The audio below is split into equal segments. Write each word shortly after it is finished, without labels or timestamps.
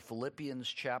Philippians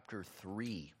chapter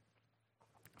 3.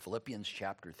 Philippians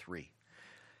chapter 3.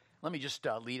 Let me just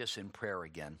lead us in prayer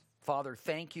again. Father,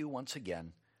 thank you once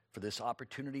again for this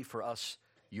opportunity for us,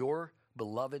 your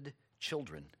beloved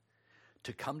children,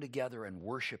 to come together and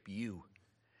worship you.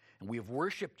 And we have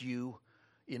worshiped you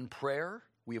in prayer.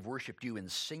 We have worshiped you in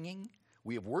singing.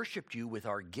 We have worshiped you with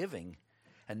our giving.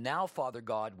 And now, Father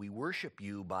God, we worship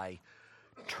you by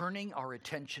turning our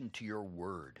attention to your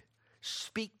word.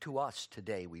 Speak to us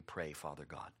today, we pray, Father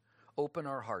God. Open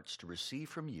our hearts to receive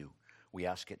from you. We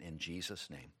ask it in Jesus'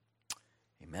 name.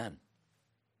 Amen.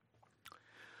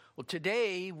 Well,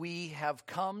 today we have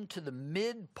come to the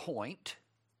midpoint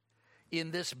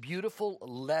in this beautiful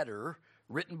letter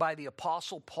written by the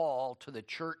Apostle Paul to the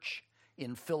church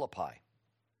in Philippi.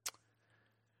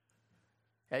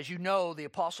 As you know, the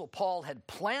Apostle Paul had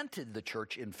planted the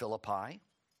church in Philippi.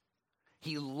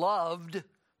 He loved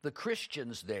the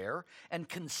Christians there and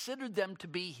considered them to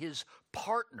be his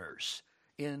partners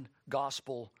in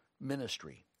gospel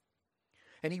ministry.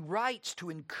 And he writes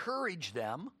to encourage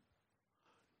them,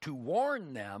 to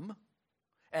warn them,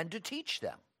 and to teach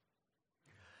them.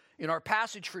 In our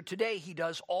passage for today, he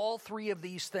does all three of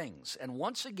these things. And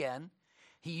once again,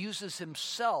 he uses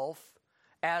himself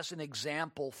as an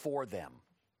example for them.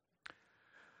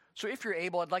 So if you're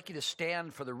able, I'd like you to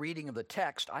stand for the reading of the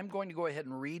text. I'm going to go ahead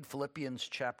and read Philippians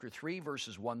chapter 3,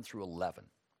 verses 1 through 11.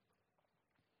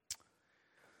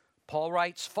 Paul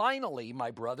writes, "Finally, my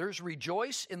brothers,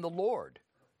 rejoice in the Lord.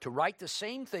 To write the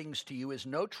same things to you is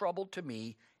no trouble to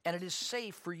me, and it is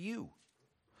safe for you.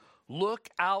 Look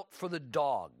out for the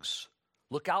dogs.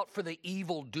 Look out for the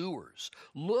evildoers.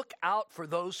 Look out for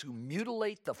those who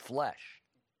mutilate the flesh.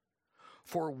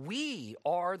 For we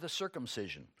are the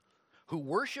circumcision, who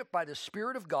worship by the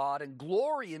Spirit of God and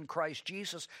glory in Christ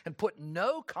Jesus and put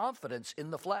no confidence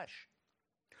in the flesh.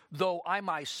 Though I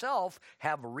myself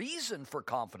have reason for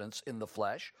confidence in the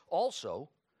flesh also.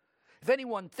 If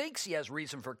anyone thinks he has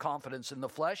reason for confidence in the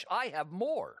flesh, I have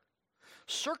more.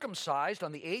 Circumcised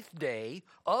on the 8th day,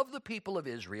 of the people of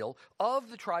Israel, of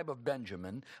the tribe of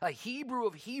Benjamin, a Hebrew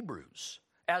of Hebrews,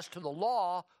 as to the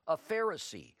law, a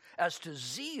Pharisee, as to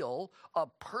zeal, a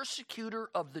persecutor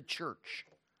of the church,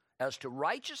 as to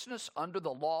righteousness under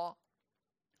the law,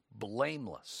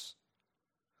 blameless.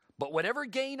 But whatever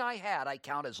gain I had, I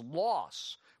count as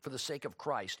loss for the sake of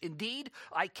Christ. Indeed,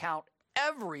 I count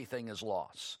everything as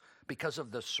loss because of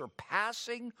the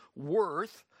surpassing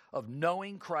worth of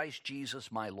knowing Christ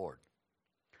Jesus my Lord.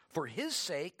 For his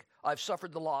sake, I've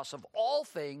suffered the loss of all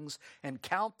things and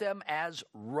count them as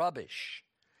rubbish,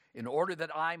 in order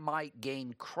that I might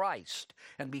gain Christ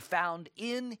and be found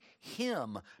in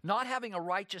him, not having a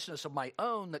righteousness of my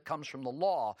own that comes from the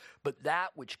law, but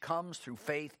that which comes through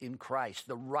faith in Christ,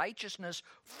 the righteousness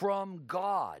from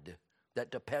God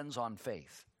that depends on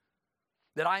faith,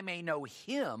 that I may know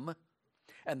him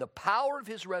and the power of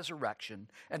his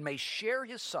resurrection, and may share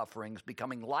his sufferings,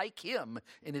 becoming like him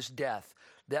in his death,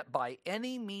 that by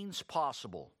any means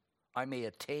possible I may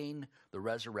attain the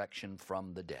resurrection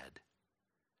from the dead."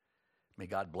 May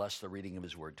God bless the reading of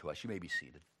his word to us. You may be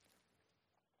seated.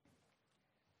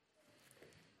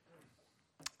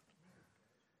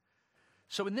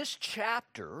 So in this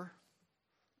chapter,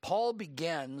 Paul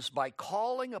begins by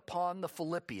calling upon the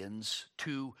Philippians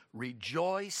to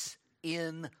rejoice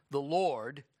in the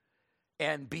Lord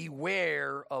and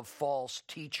beware of false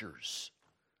teachers,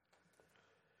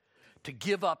 to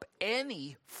give up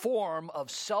any form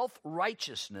of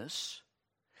self-righteousness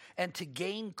and to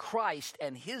gain Christ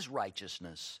and his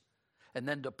righteousness, and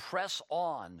then to press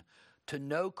on to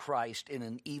know Christ in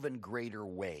an even greater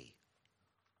way.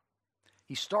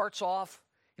 He starts off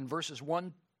in verses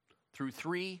 1 through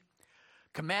 3,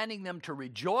 commanding them to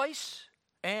rejoice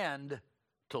and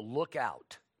to look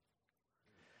out.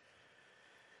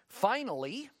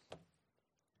 Finally,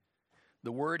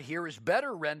 the word here is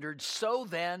better rendered so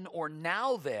then or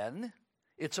now then.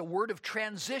 It's a word of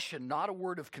transition, not a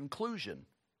word of conclusion.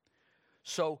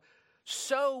 So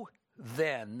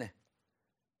then,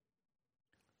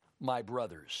 my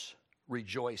brothers,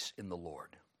 rejoice in the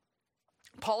Lord.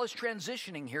 Paul is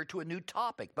transitioning here to a new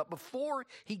topic, but before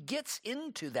he gets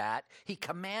into that, he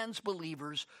commands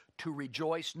believers to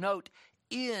rejoice, note,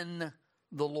 in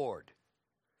the Lord.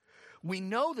 We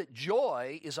know that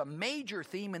joy is a major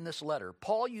theme in this letter.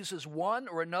 Paul uses one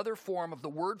or another form of the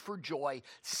word for joy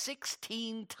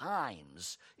 16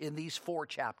 times in these 4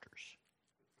 chapters.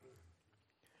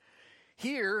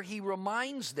 Here, he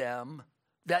reminds them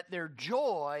that their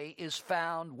joy is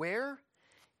found where?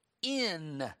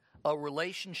 In a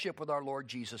relationship with our Lord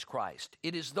Jesus Christ.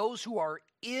 It is those who are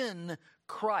in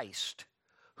Christ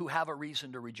who have a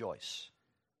reason to rejoice.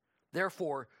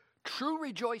 Therefore, True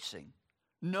rejoicing,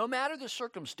 no matter the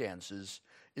circumstances,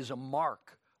 is a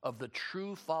mark of the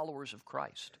true followers of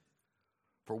Christ.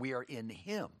 For we are in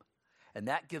him, and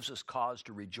that gives us cause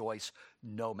to rejoice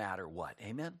no matter what.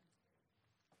 Amen?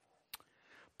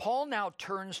 Paul now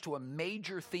turns to a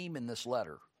major theme in this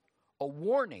letter, a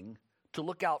warning to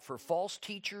look out for false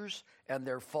teachers and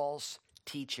their false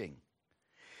teaching.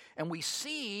 And we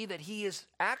see that he is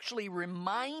actually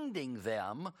reminding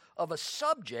them of a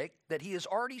subject that he has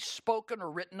already spoken or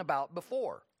written about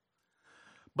before.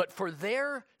 But for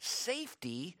their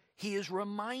safety, he is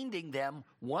reminding them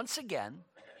once again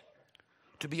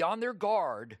to be on their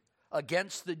guard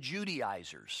against the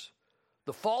Judaizers,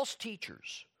 the false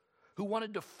teachers who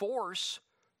wanted to force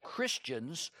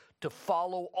Christians to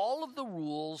follow all of the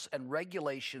rules and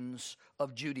regulations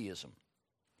of Judaism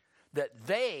that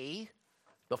they,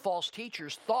 the false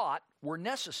teachers, thought were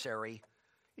necessary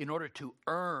in order to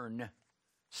earn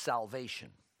salvation.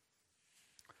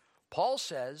 Paul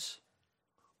says,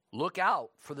 look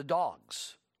out for the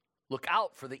dogs. Look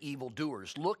out for the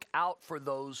evildoers. Look out for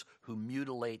those who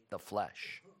mutilate the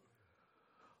flesh.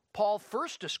 Paul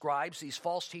first describes these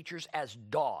false teachers as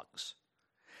dogs.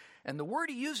 And the word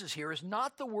he uses here is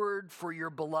not the word for your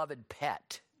beloved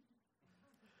pet.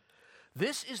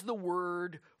 This is the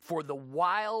word for the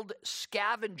wild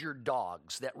scavenger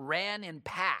dogs that ran in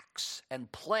packs and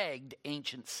plagued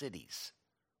ancient cities.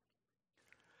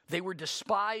 They were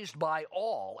despised by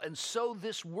all, and so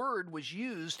this word was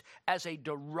used as a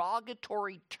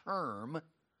derogatory term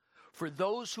for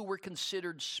those who were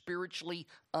considered spiritually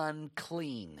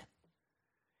unclean.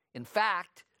 In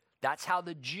fact, that's how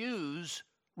the Jews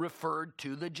referred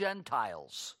to the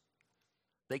Gentiles.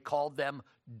 They called them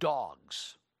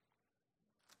dogs.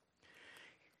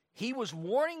 He was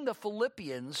warning the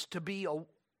Philippians to be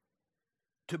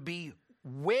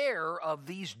aware of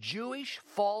these Jewish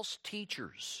false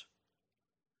teachers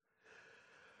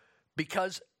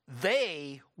because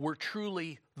they were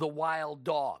truly the wild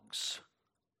dogs.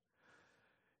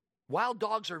 Wild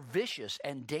dogs are vicious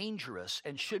and dangerous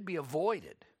and should be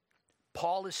avoided.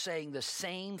 Paul is saying the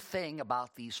same thing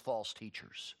about these false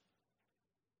teachers.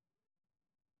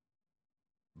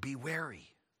 Be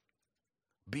wary.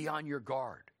 Be on your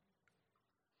guard.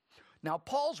 Now,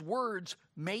 Paul's words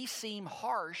may seem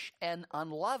harsh and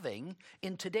unloving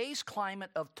in today's climate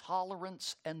of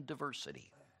tolerance and diversity.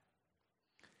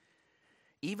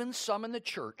 Even some in the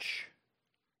church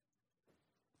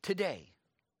today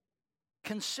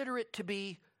consider it to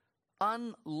be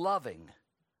unloving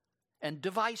and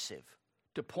divisive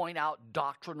to point out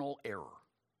doctrinal error.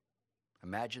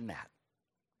 Imagine that.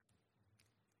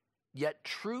 Yet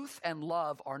truth and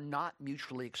love are not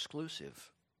mutually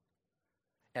exclusive.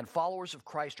 And followers of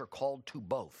Christ are called to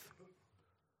both.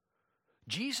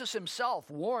 Jesus himself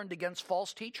warned against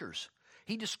false teachers.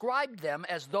 He described them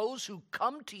as those who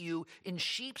come to you in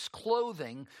sheep's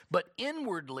clothing, but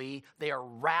inwardly they are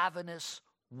ravenous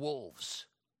wolves.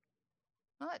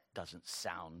 Well, that doesn't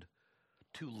sound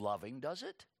too loving, does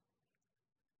it?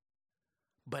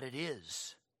 But it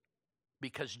is,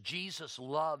 because Jesus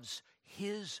loves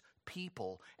his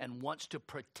people and wants to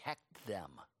protect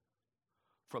them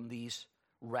from these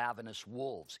ravenous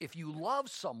wolves. If you love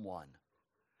someone,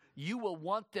 you will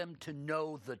want them to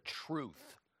know the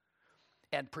truth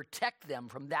and protect them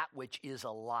from that which is a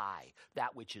lie,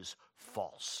 that which is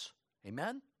false.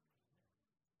 Amen?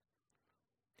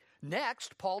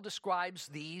 Next, Paul describes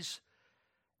these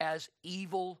as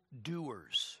evil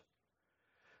doers.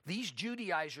 These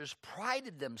Judaizers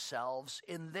prided themselves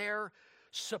in their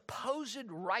supposed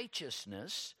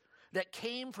righteousness that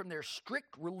came from their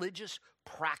strict religious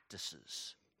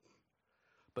practices.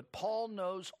 But Paul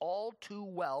knows all too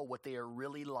well what they are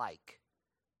really like,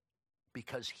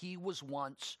 because he was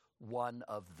once one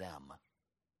of them.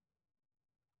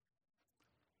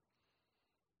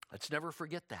 Let's never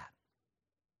forget that.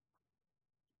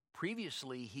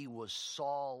 Previously, he was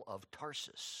Saul of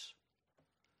Tarsus,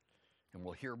 and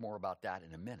we'll hear more about that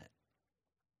in a minute.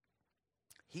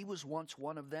 He was once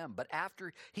one of them, but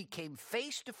after he came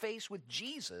face to face with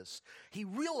Jesus, he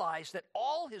realized that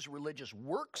all his religious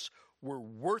works were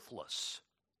worthless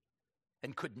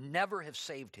and could never have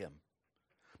saved him,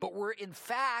 but were in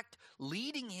fact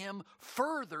leading him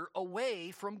further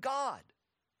away from God.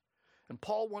 And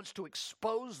Paul wants to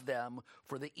expose them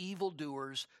for the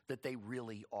evildoers that they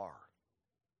really are.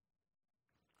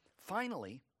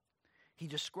 Finally, he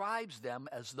describes them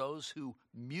as those who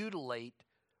mutilate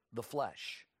the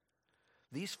flesh.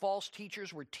 These false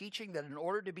teachers were teaching that in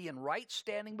order to be in right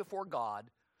standing before God,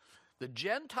 the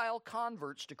Gentile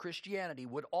converts to Christianity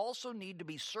would also need to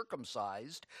be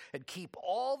circumcised and keep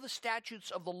all the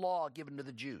statutes of the law given to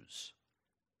the Jews.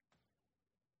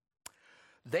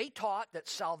 They taught that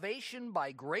salvation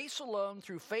by grace alone,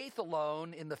 through faith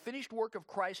alone, in the finished work of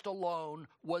Christ alone,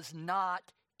 was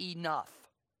not enough.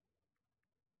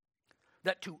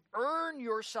 That to earn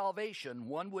your salvation,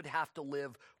 one would have to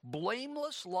live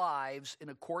blameless lives in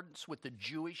accordance with the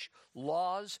Jewish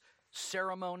laws,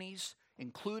 ceremonies,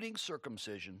 including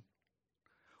circumcision,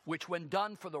 which when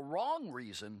done for the wrong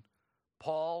reason,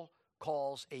 Paul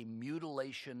calls a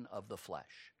mutilation of the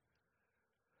flesh.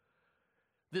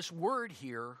 This word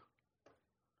here,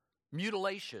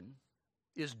 mutilation,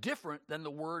 is different than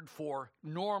the word for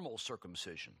normal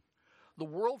circumcision. The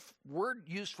word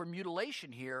used for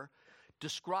mutilation here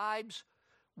describes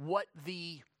what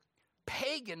the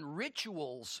pagan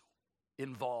rituals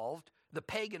involved, the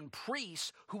pagan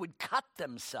priests who would cut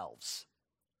themselves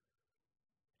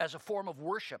as a form of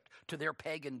worship to their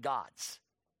pagan gods.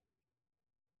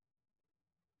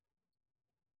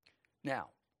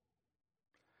 Now,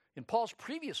 in Paul's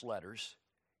previous letters,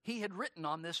 he had written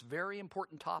on this very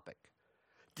important topic,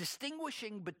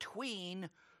 distinguishing between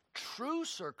true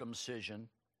circumcision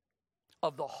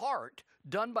of the heart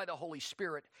done by the Holy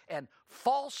Spirit and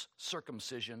false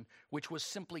circumcision, which was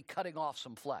simply cutting off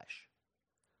some flesh.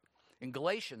 In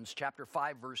Galatians chapter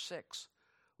 5, verse 6,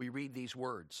 we read these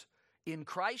words, "In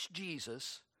Christ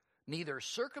Jesus, neither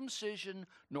circumcision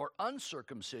nor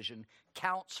uncircumcision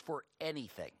counts for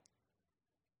anything,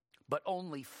 but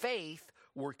only faith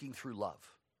working through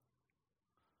love."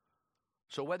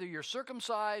 So whether you're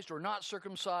circumcised or not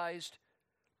circumcised,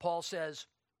 Paul says,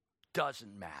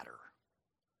 doesn't matter.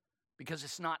 Because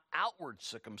it's not outward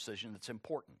circumcision that's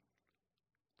important.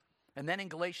 And then in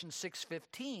Galatians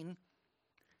 6:15,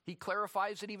 he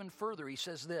clarifies it even further. He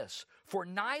says this, "For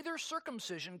neither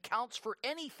circumcision counts for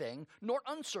anything, nor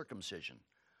uncircumcision,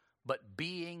 but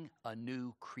being a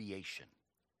new creation."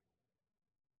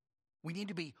 We need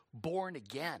to be born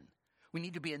again. We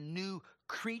need to be a new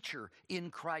creature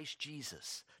in Christ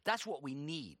Jesus. That's what we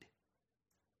need.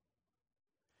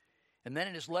 And then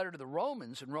in his letter to the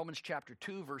Romans, in Romans chapter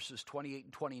 2, verses 28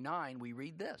 and 29, we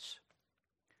read this.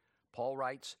 Paul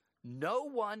writes, "No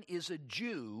one is a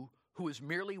Jew who is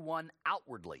merely one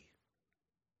outwardly,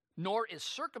 nor is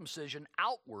circumcision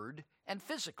outward and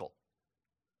physical.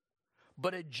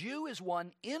 But a Jew is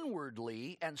one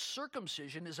inwardly, and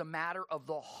circumcision is a matter of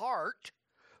the heart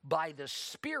by the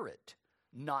Spirit,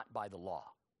 not by the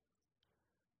law."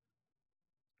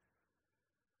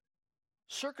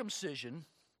 Circumcision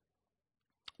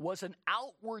was an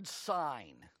outward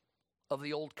sign of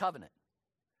the old covenant,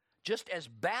 just as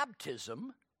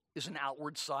baptism is an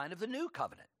outward sign of the new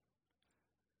covenant.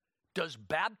 Does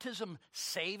baptism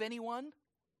save anyone?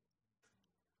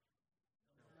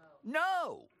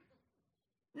 No.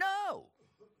 No.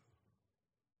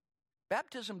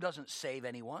 Baptism doesn't save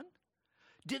anyone.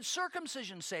 Did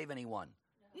circumcision save anyone?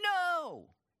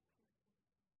 No.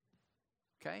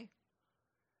 Okay?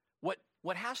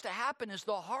 What has to happen is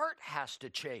the heart has to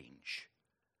change.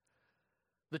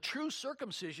 The true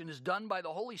circumcision is done by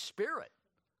the Holy Spirit,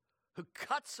 who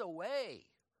cuts away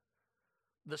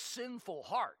the sinful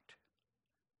heart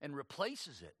and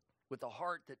replaces it with a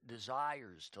heart that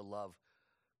desires to love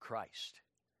Christ.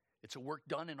 It's a work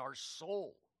done in our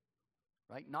soul,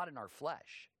 right? Not in our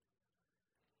flesh.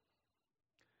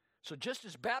 So just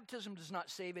as baptism does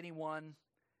not save anyone,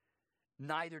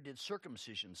 neither did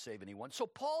circumcision save anyone. So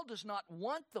Paul does not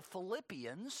want the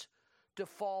Philippians to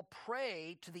fall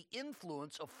prey to the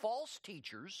influence of false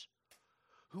teachers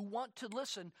who want to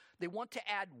listen. They want to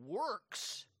add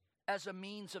works as a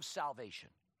means of salvation.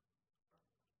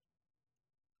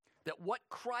 That what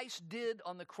Christ did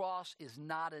on the cross is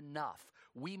not enough.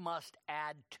 We must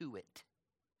add to it.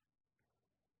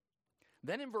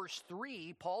 Then in verse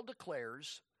 3, Paul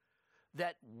declares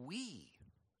that we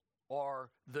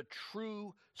are the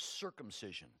true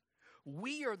circumcision.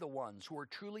 We are the ones who are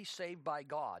truly saved by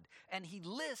God. And he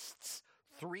lists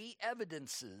 3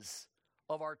 evidences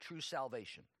of our true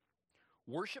salvation: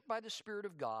 worship by the Spirit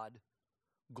of God,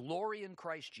 glory in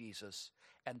Christ Jesus,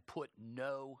 and put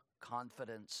no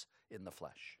confidence in the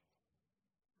flesh.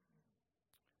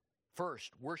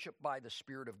 First, worship by the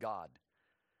Spirit of God.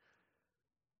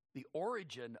 The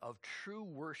origin of true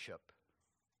worship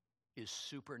is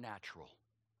supernatural.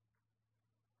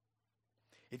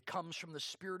 It comes from the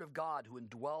Spirit of God who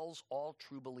indwells all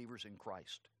true believers in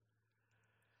Christ.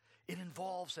 It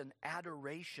involves an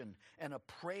adoration and a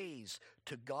praise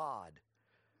to God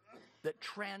that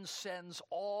transcends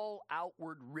all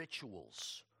outward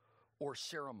rituals or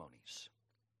ceremonies.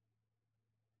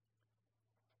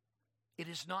 It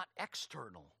is not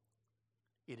external,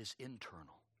 it is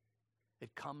internal.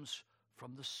 It comes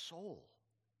from the soul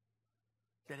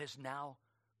that has now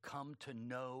come to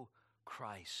know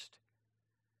Christ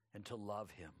and to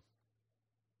love him.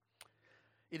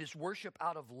 It is worship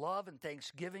out of love and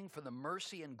thanksgiving for the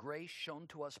mercy and grace shown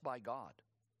to us by God.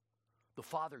 The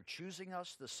Father choosing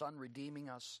us, the Son redeeming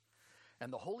us,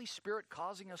 and the Holy Spirit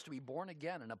causing us to be born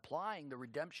again and applying the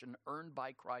redemption earned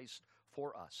by Christ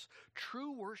for us.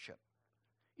 True worship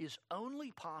is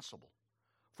only possible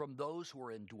from those who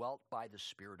are indwelt by the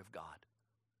Spirit of God.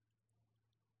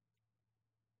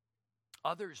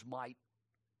 Others might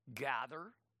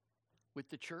gather with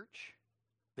the church.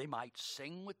 They might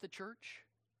sing with the church.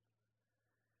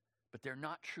 But they're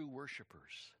not true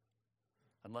worshipers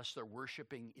unless they're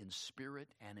worshiping in spirit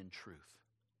and in truth,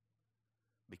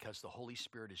 because the Holy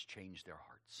Spirit has changed their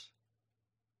hearts.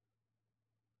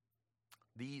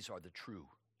 These are the true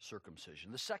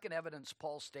circumcision. The second evidence,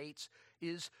 Paul states,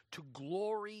 is to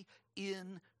glory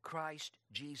in Christ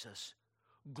Jesus.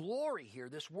 Glory here,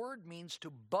 this word means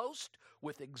to boast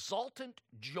with exultant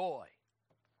joy.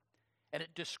 And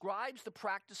it describes the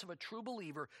practice of a true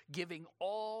believer giving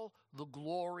all the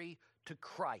glory to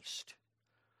Christ.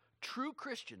 True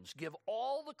Christians give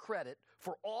all the credit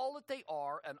for all that they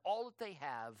are and all that they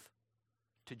have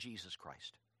to Jesus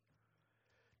Christ.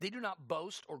 They do not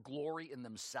boast or glory in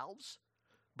themselves,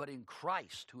 but in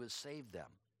Christ who has saved them.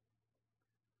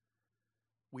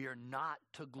 We are not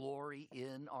to glory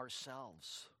in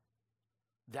ourselves.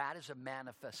 That is a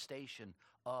manifestation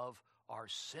of our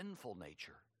sinful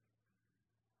nature.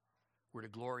 We're to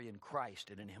glory in Christ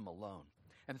and in him alone.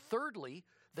 And thirdly,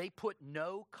 they put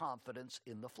no confidence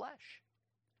in the flesh.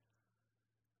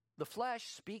 The flesh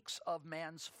speaks of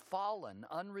man's fallen,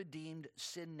 unredeemed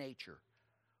sin nature,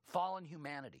 fallen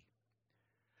humanity.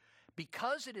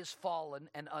 Because it is fallen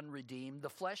and unredeemed, the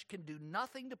flesh can do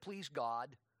nothing to please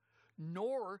God,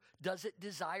 nor does it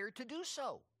desire to do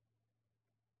so.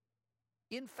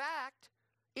 In fact,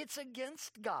 it's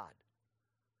against God.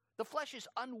 The flesh is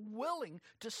unwilling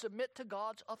to submit to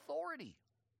God's authority.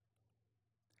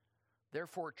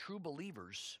 Therefore, true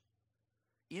believers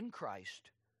in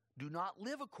Christ do not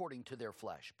live according to their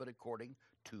flesh, but according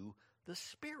to the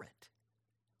Spirit.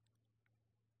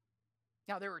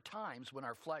 Now, there are times when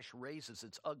our flesh raises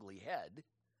its ugly head,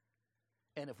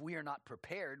 and if we are not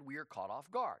prepared, we are caught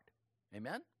off guard.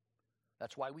 Amen?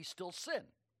 That's why we still sin,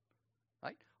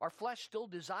 right? Our flesh still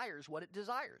desires what it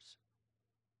desires.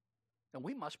 And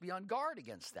we must be on guard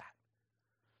against that.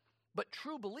 But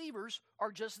true believers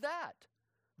are just that.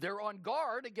 They're on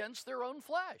guard against their own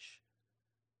flesh.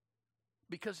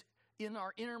 Because in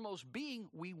our innermost being,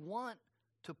 we want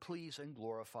to please and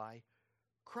glorify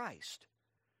Christ.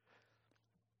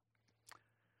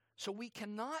 So we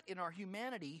cannot, in our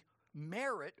humanity,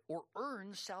 merit or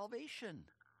earn salvation.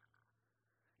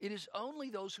 It is only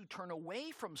those who turn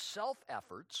away from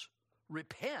self-efforts,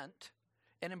 repent,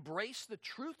 and embrace the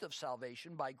truth of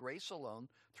salvation by grace alone,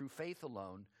 through faith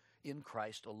alone, in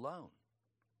Christ alone.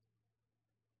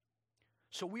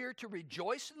 So we are to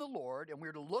rejoice in the Lord, and we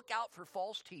are to look out for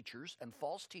false teachers and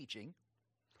false teaching,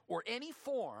 or any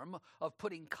form of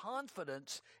putting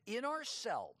confidence in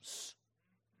ourselves,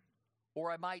 or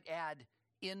I might add,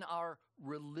 in our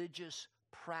religious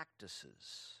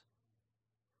practices.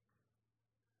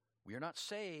 We are not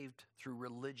saved through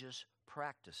religious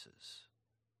practices.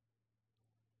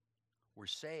 We're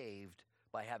saved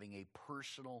by having a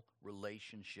personal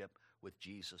relationship with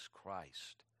Jesus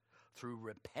Christ, through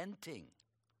repenting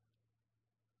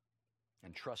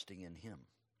and trusting in him.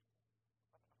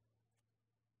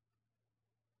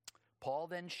 Paul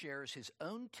then shares his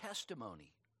own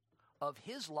testimony of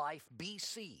his life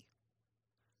BC,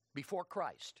 before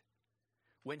Christ,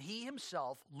 when he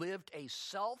himself lived a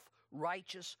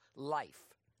self-righteous life,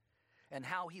 and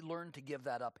how he learned to give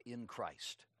that up in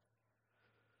Christ.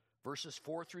 Verses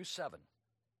 4 through 7.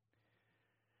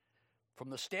 From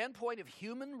the standpoint of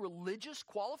human religious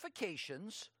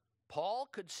qualifications, Paul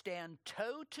could stand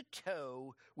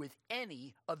toe-to-toe with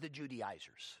any of the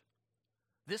Judaizers.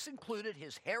 This included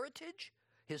his heritage,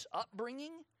 his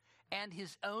upbringing, and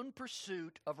his own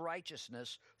pursuit of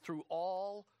righteousness through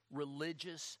all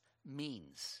religious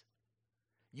means.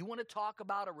 You want to talk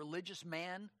about a religious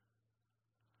man?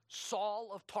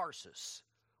 Saul of Tarsus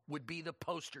would be the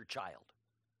poster child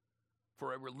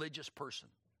for a religious person.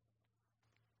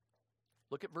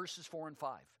 Look at verses 4 and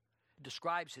 5. It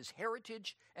describes his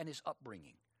heritage and his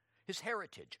upbringing. His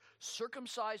heritage,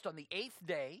 circumcised on the 8th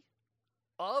day,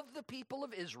 of the people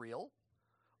of Israel,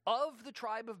 of the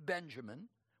tribe of Benjamin,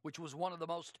 which was one of the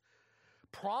most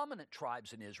prominent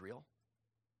tribes in Israel.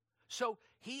 So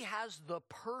he has the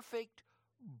perfect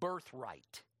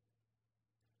birthright.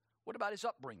 What about his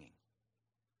upbringing?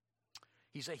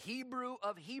 He's a Hebrew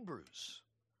of Hebrews.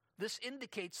 This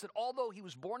indicates that although he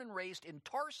was born and raised in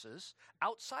Tarsus,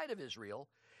 outside of Israel,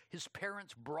 his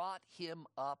parents brought him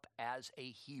up as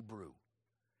a Hebrew,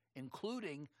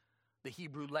 including the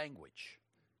Hebrew language.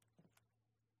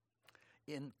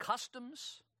 In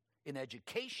customs, in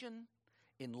education,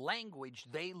 in language,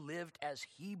 they lived as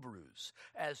Hebrews,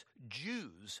 as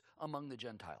Jews among the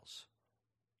Gentiles.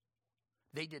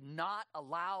 They did not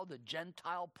allow the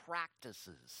Gentile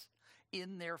practices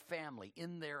in their family,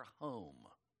 in their home.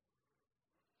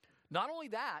 Not only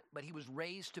that, but he was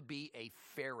raised to be a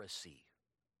Pharisee.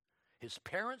 His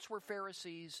parents were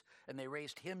Pharisees, and they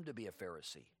raised him to be a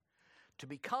Pharisee. To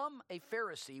become a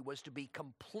Pharisee was to be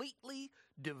completely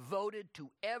devoted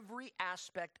to every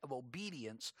aspect of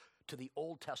obedience to the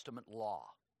Old Testament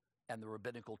law and the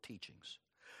rabbinical teachings.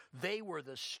 They were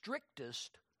the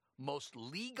strictest, most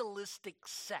legalistic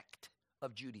sect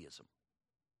of Judaism.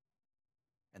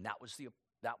 And that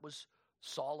was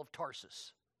Saul of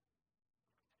Tarsus.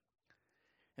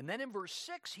 And then in verse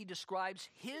 6, he describes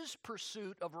his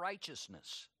pursuit of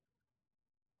righteousness.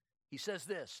 He says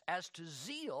this, as to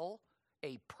zeal,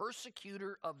 a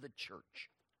persecutor of the church.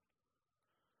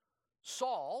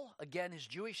 Saul, again his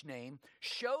Jewish name,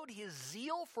 showed his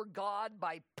zeal for God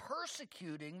by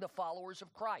persecuting the followers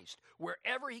of Christ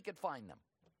wherever he could find them.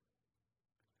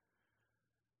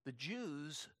 The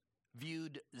Jews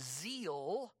viewed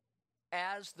zeal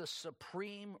as the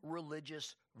supreme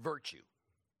religious virtue.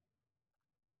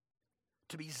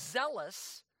 To be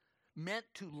zealous meant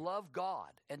to love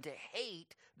God and to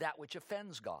hate that which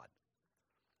offends God.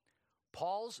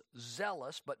 Paul's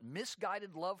zealous but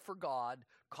misguided love for God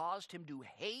caused him to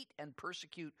hate and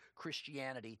persecute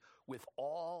Christianity with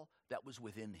all that was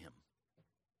within him.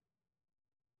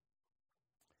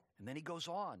 And then he goes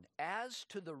on, as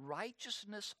to the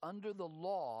righteousness under the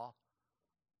law,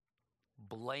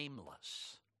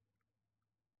 blameless.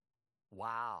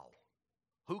 Wow.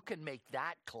 Who can make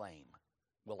that claim?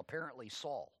 Well, apparently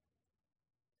Saul.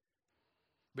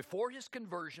 Before his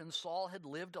conversion, Saul had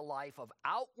lived a life of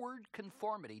outward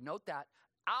conformity. Note that,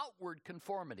 outward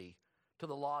conformity to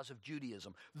the laws of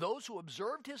Judaism. Those who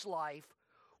observed his life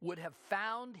would have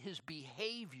found his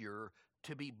behavior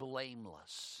to be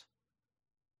blameless.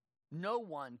 No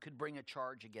one could bring a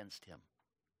charge against him.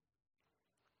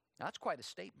 That's quite a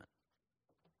statement.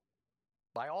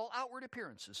 By all outward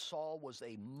appearances, Saul was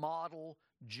a model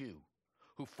Jew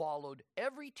who followed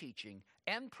every teaching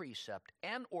and precept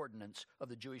and ordinance of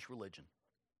the Jewish religion.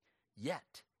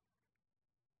 Yet,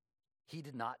 he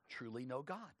did not truly know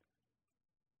God.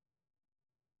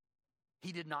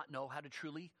 He did not know how to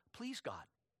truly please God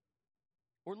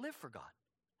or live for God.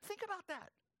 Think about that.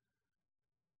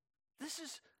 This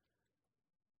is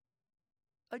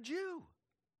a Jew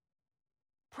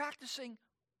practicing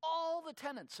all the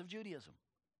tenets of Judaism.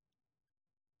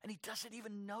 And he doesn't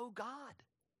even know God.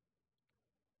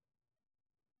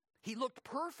 He looked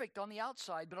perfect on the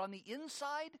outside, but on the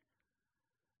inside,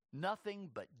 nothing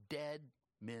but dead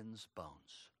men's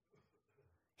bones.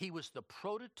 He was the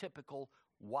prototypical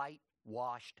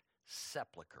whitewashed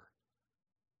sepulcher,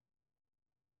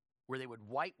 where they would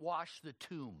whitewash the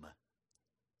tomb.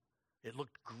 It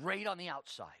looked great on the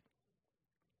outside,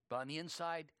 but on the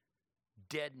inside,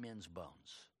 dead men's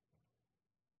bones.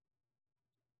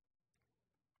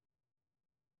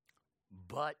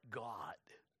 But God,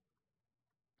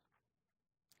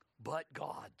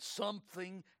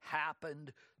 something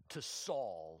happened to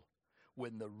Saul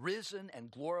when the risen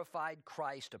and glorified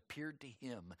Christ appeared to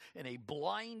him in a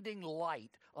blinding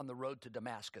light on the road to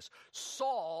Damascus.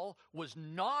 Saul was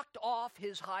knocked off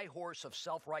his high horse of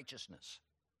self-righteousness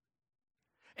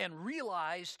and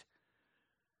realized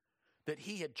that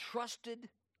he had trusted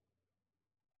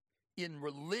in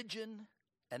religion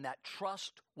and that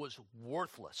trust was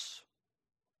worthless.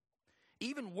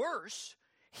 Even worse,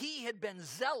 he had been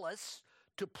zealous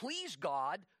to please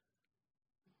God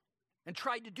and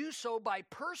tried to do so by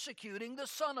persecuting the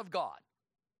Son of God,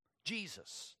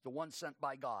 Jesus, the one sent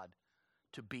by God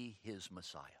to be his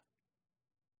Messiah.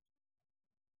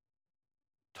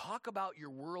 Talk about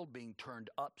your world being turned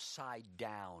upside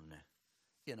down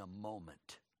in a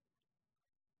moment.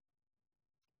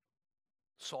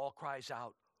 Saul cries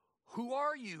out, "Who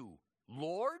are you,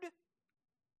 Lord?"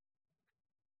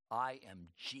 "I am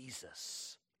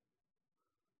Jesus,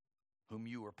 whom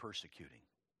you are persecuting."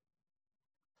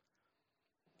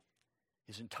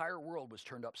 His entire world was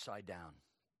turned upside down.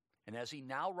 And as he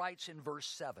now writes in verse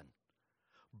 7,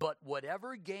 "But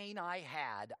whatever gain I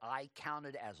had, I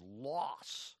counted as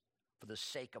loss for the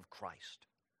sake of Christ."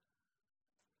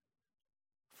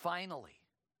 Finally,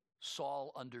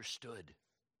 Saul understood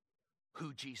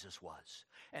who Jesus was.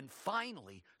 And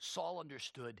finally, Saul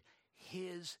understood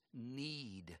his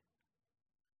need,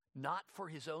 not for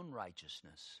his own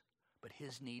righteousness, but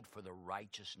his need for the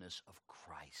righteousness of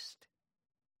Christ.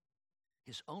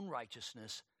 His own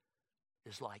righteousness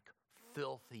is like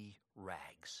filthy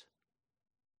rags.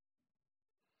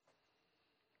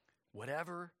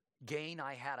 Whatever gain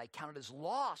I had, I counted as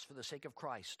loss for the sake of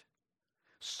Christ.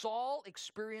 Saul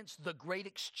experienced the great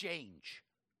exchange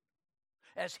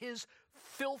as his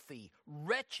filthy,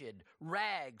 wretched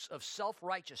rags of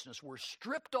self-righteousness were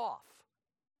stripped off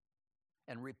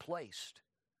and replaced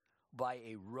by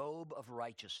a robe of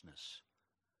righteousness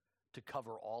to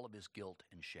cover all of his guilt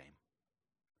and shame.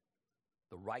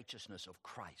 The righteousness of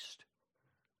Christ.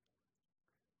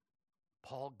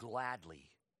 Paul gladly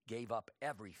gave up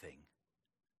everything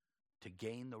to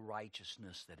gain the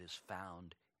righteousness that is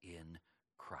found in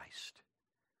Christ.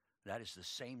 That is the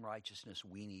same righteousness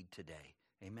we need today.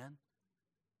 Amen?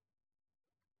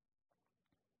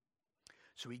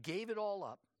 So he gave it all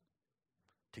up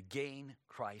to gain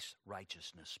Christ's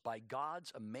righteousness. By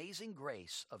God's amazing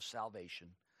grace of salvation,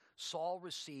 Saul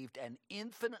received an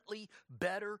infinitely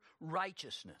better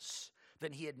righteousness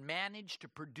than he had managed to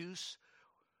produce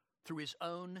through his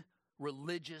own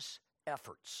religious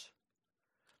efforts.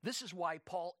 This is why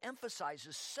Paul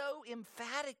emphasizes so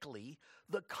emphatically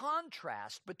the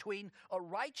contrast between a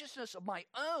righteousness of my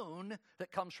own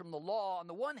that comes from the law on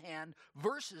the one hand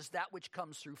versus that which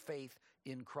comes through faith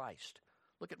in Christ.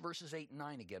 Look at verses 8 and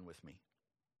 9 again with me.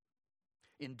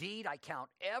 Indeed, I count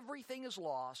everything as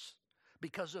loss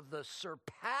because of the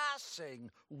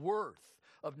surpassing worth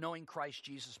of knowing Christ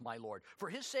Jesus my Lord. For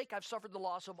his sake I've suffered the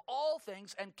loss of all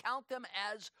things and count them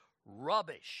as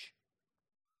rubbish,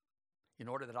 in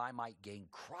order that I might gain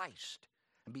Christ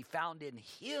and be found in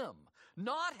him,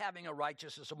 not having a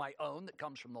righteousness of my own that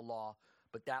comes from the law,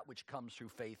 but that which comes through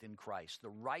faith in Christ,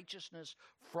 the righteousness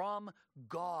from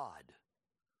God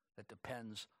that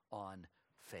depends on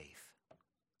faith.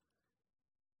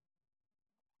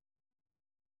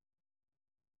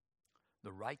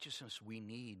 The righteousness we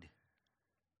need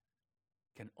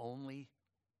can only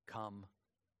come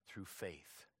through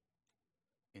faith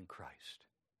in Christ.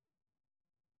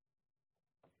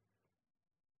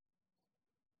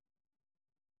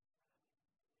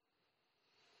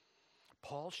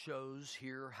 Paul shows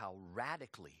here how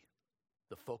radically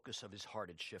the focus of his heart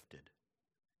had shifted.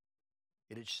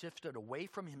 It had shifted away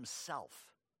from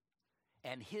himself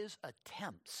and his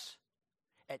attempts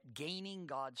at gaining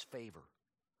God's favor,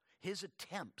 his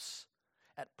attempts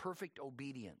at perfect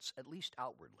obedience, at least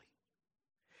outwardly.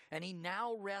 And he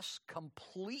now rests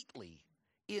completely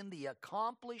in the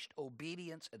accomplished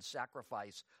obedience and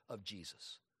sacrifice of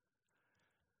Jesus.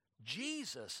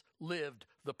 Jesus lived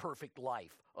the perfect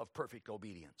life of perfect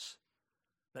obedience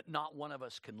that not one of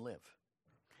us can live.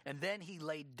 And then he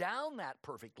laid down that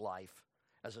perfect life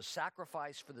as a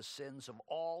sacrifice for the sins of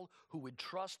all who would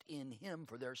trust in him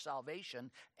for their salvation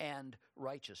and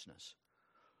righteousness.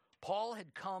 Paul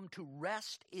had come to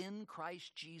rest in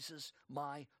Christ Jesus,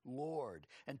 my Lord,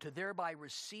 and to thereby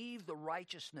receive the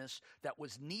righteousness that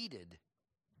was needed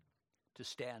to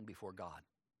stand before God,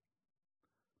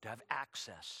 to have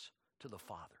access to the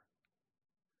Father.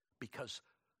 Because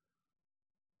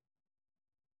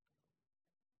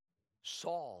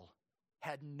Saul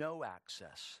had no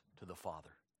access to the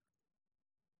Father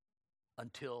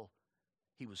until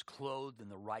he was clothed in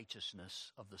the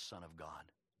righteousness of the Son of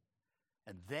God.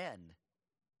 And then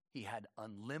he had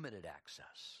unlimited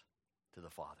access to the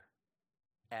Father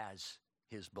as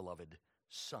his beloved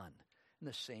Son. And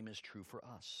the same is true for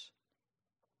us.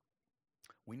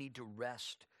 We need to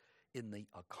rest in the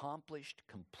accomplished,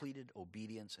 completed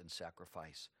obedience and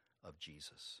sacrifice of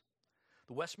Jesus.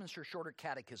 The Westminster Shorter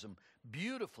Catechism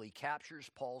beautifully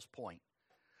captures Paul's point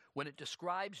when it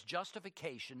describes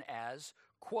justification as,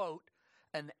 quote,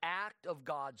 an act of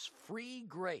God's free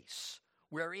grace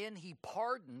wherein he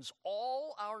pardons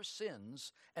all our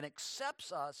sins and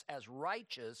accepts us as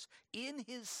righteous in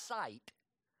his sight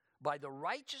by the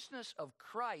righteousness of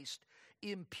Christ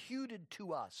imputed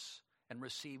to us and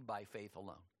received by faith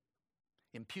alone.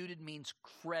 Imputed means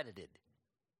credited.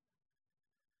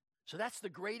 So that's the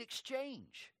great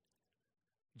exchange.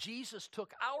 Jesus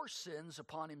took our sins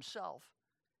upon himself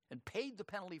and paid the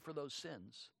penalty for those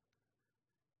sins.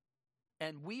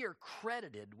 And we are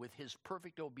credited with his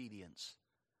perfect obedience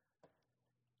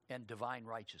and divine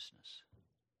righteousness.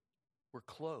 We're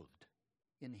clothed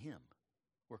in him.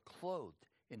 We're clothed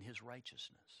in his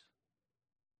righteousness.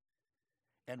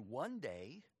 And one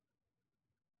day,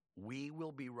 we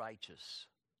will be righteous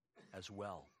as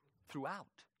well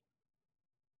throughout,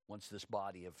 once this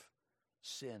body of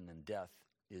sin and death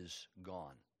is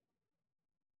gone.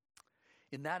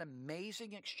 In that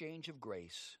amazing exchange of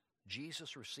grace,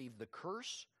 Jesus received the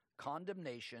curse,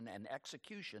 condemnation, and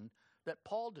execution that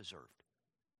Paul deserved.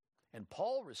 And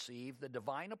Paul received the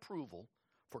divine approval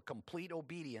for complete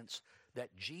obedience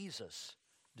that Jesus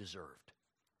deserved.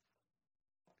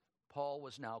 Paul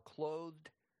was now clothed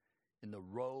in the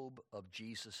robe of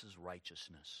Jesus'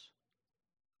 righteousness.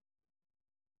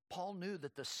 Paul knew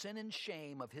that the sin and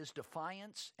shame of his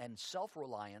defiance and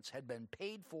self-reliance had been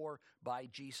paid for by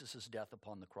Jesus' death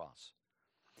upon the cross.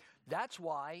 That's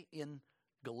why in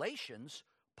Galatians,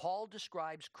 Paul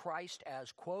describes Christ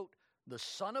as, quote, the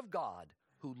Son of God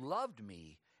who loved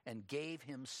me and gave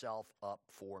himself up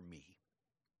for me.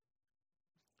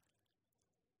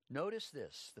 Notice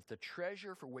this, that the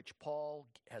treasure for which Paul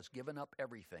has given up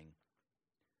everything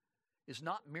is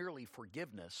not merely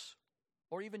forgiveness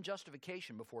or even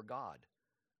justification before God.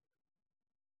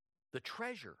 The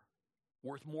treasure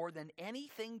worth more than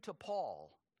anything to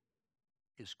Paul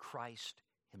is Christ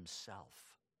himself.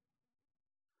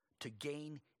 To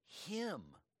gain him,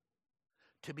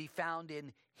 to be found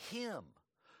in him,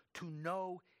 to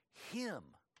know him.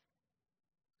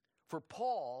 For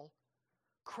Paul,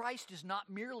 Christ is not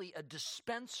merely a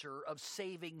dispenser of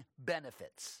saving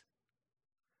benefits.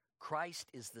 Christ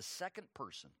is the second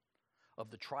person of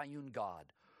the triune God,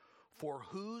 for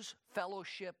whose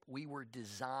fellowship we were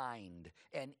designed,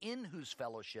 and in whose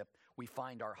fellowship we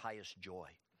find our highest joy.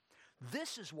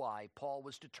 This is why Paul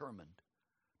was determined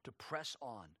to press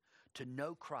on, to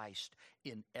know Christ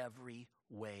in every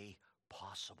way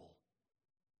possible.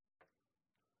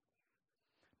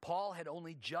 Paul had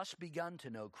only just begun to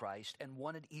know Christ and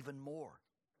wanted even more.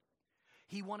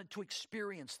 He wanted to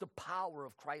experience the power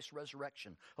of Christ's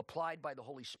resurrection applied by the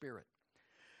Holy Spirit.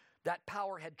 That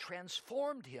power had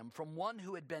transformed him from one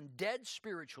who had been dead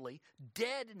spiritually,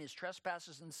 dead in his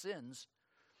trespasses and sins,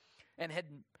 and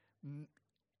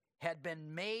had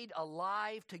been made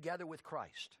alive together with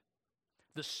Christ.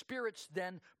 The Spirit's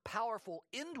then powerful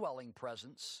indwelling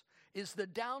presence is the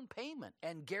down payment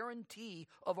and guarantee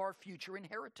of our future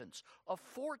inheritance, a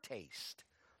foretaste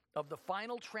of the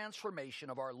final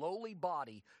transformation of our lowly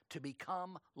body to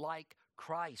become like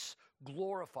Christ's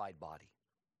glorified body.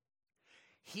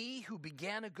 He who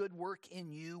began a good work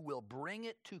in you will bring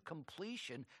it to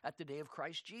completion at the day of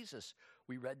Christ Jesus.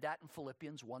 We read that in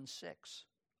Philippians 1:6.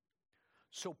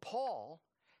 So Paul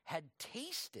had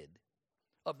tasted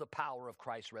of the power of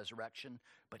Christ's resurrection,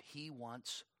 but he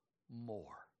wants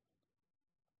more.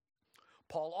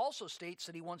 Paul also states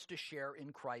that he wants to share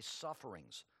in Christ's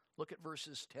sufferings. Look at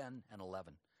verses 10 and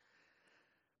 11.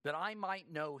 That I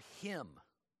might know him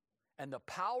and the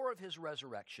power of his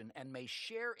resurrection, and may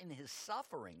share in his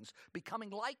sufferings,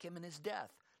 becoming like him in his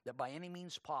death, that by any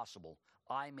means possible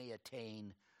I may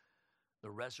attain the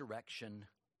resurrection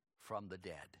from the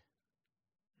dead.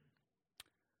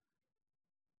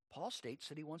 Paul states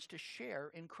that he wants to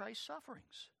share in Christ's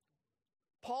sufferings.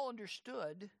 Paul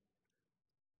understood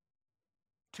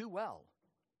too well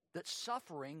that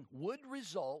suffering would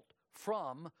result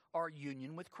from our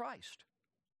union with Christ.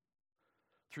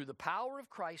 Through the power of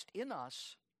Christ in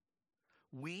us,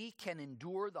 we can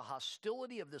endure the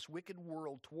hostility of this wicked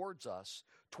world towards us,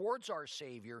 towards our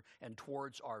Savior, and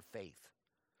towards our faith.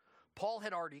 Paul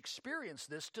had already experienced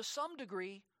this to some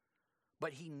degree,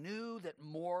 but he knew that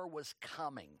more was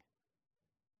coming.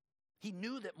 He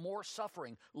knew that more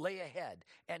suffering lay ahead,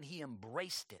 and he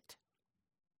embraced it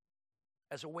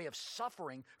as a way of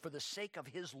suffering for the sake of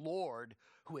his Lord,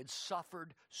 who had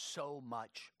suffered so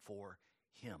much for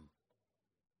him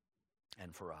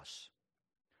and for us.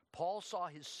 Paul saw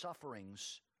his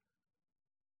sufferings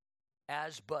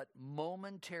as but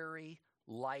momentary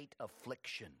light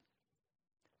affliction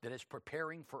that is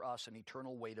preparing for us an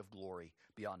eternal weight of glory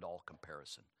beyond all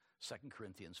comparison. 2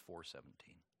 Corinthians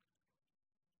 4:17.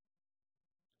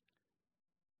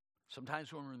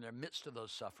 Sometimes when we're in the midst of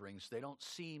those sufferings, they don't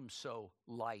seem so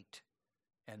light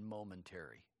and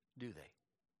momentary, do they?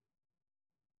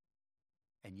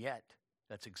 And yet,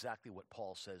 that's exactly what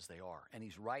Paul says they are. And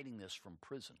he's writing this from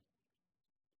prison.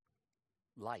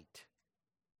 Light,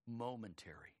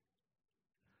 momentary.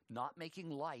 Not making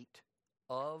light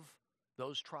of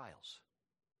those trials,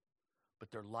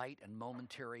 but they're light and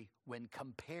momentary when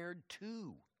compared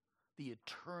to the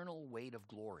eternal weight of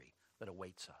glory that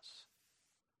awaits us.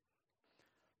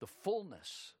 The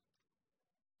fullness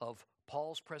of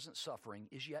Paul's present suffering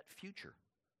is yet future.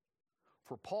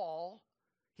 For Paul,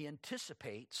 he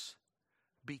anticipates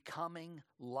becoming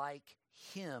like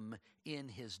him in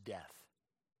his death.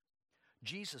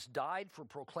 Jesus died for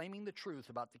proclaiming the truth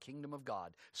about the kingdom of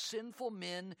God. Sinful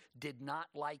men did not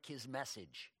like his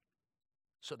message,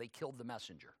 so they killed the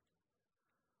messenger.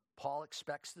 Paul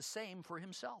expects the same for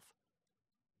himself.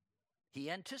 He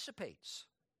anticipates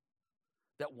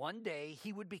that one day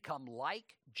he would become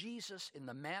like Jesus in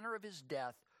the manner of his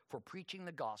death for preaching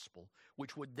the gospel,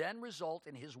 which would then result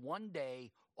in his one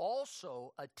day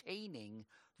also attaining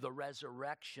the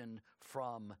resurrection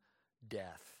from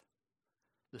death.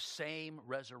 The same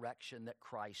resurrection that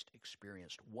Christ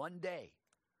experienced. One day,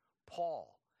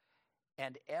 Paul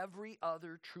and every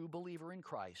other true believer in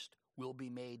Christ will be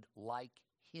made like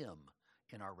him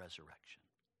in our resurrection.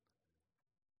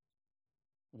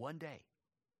 One day,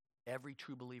 every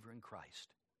true believer in Christ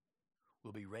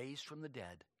will be raised from the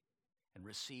dead and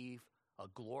receive a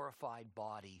glorified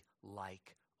body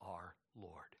like our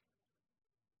Lord.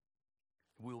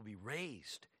 We will be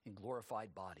raised in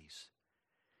glorified bodies.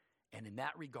 And in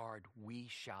that regard, we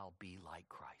shall be like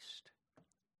Christ.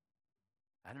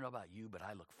 I don't know about you, but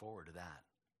I look forward to that.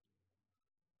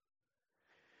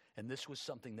 And this was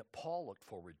something that Paul looked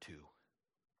forward to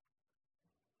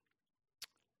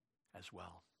as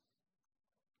well.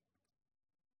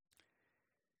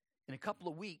 In a couple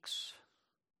of weeks,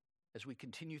 as we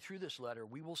continue through this letter,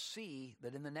 we will see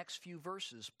that in the next few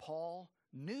verses, Paul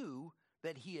knew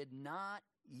that he had not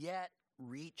yet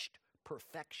reached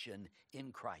perfection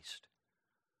in Christ.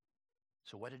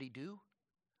 So what did he do?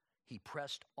 He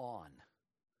pressed on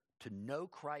to know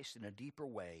Christ in a deeper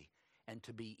way and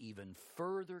to be even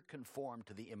further conformed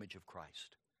to the image of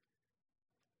Christ.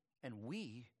 And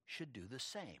we should do the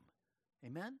same.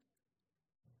 Amen?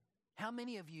 How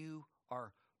many of you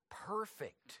are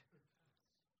perfect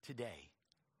today?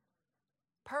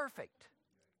 Perfect.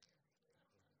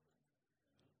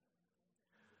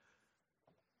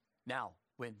 Now,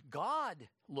 when God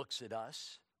looks at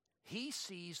us, he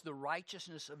sees the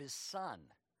righteousness of his Son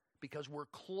because we're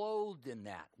clothed in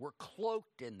that. We're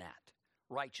cloaked in that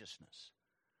righteousness.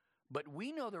 But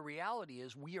we know the reality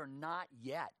is we are not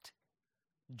yet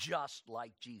just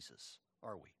like Jesus,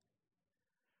 are we?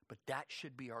 But that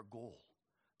should be our goal.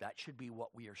 That should be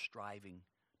what we are striving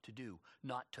to do.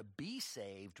 Not to be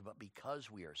saved, but because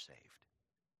we are saved.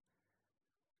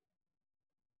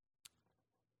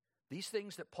 These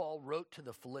things that Paul wrote to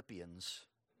the Philippians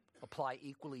apply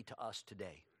equally to us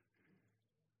today.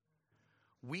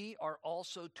 We are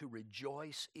also to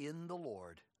rejoice in the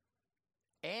Lord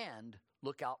and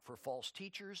look out for false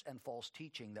teachers and false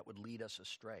teaching that would lead us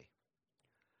astray.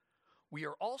 We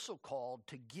are also called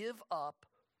to give up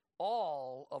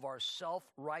all of our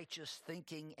self-righteous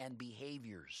thinking and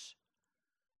behaviors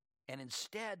and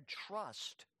instead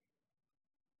trust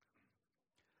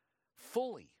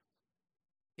fully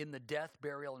in the death,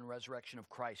 burial, and resurrection of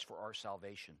Christ for our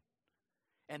salvation.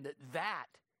 And that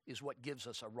is what gives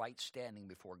us a right standing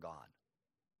before God.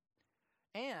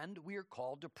 And we are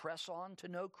called to press on to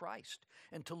know Christ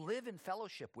and to live in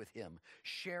fellowship with him,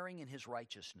 sharing in his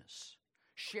righteousness,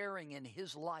 sharing in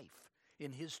his life,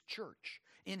 in his church,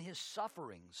 in his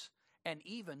sufferings, and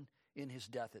even in his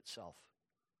death itself.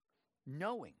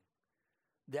 Knowing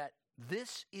that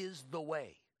this is the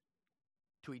way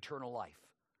to eternal life.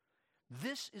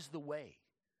 This is the way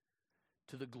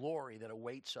to the glory that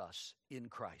awaits us in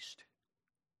Christ.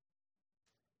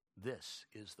 This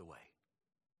is the way.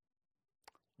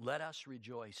 Let us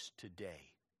rejoice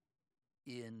today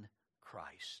in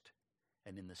Christ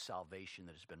and in the salvation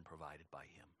that has been provided by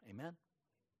him. Amen?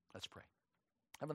 Let's pray.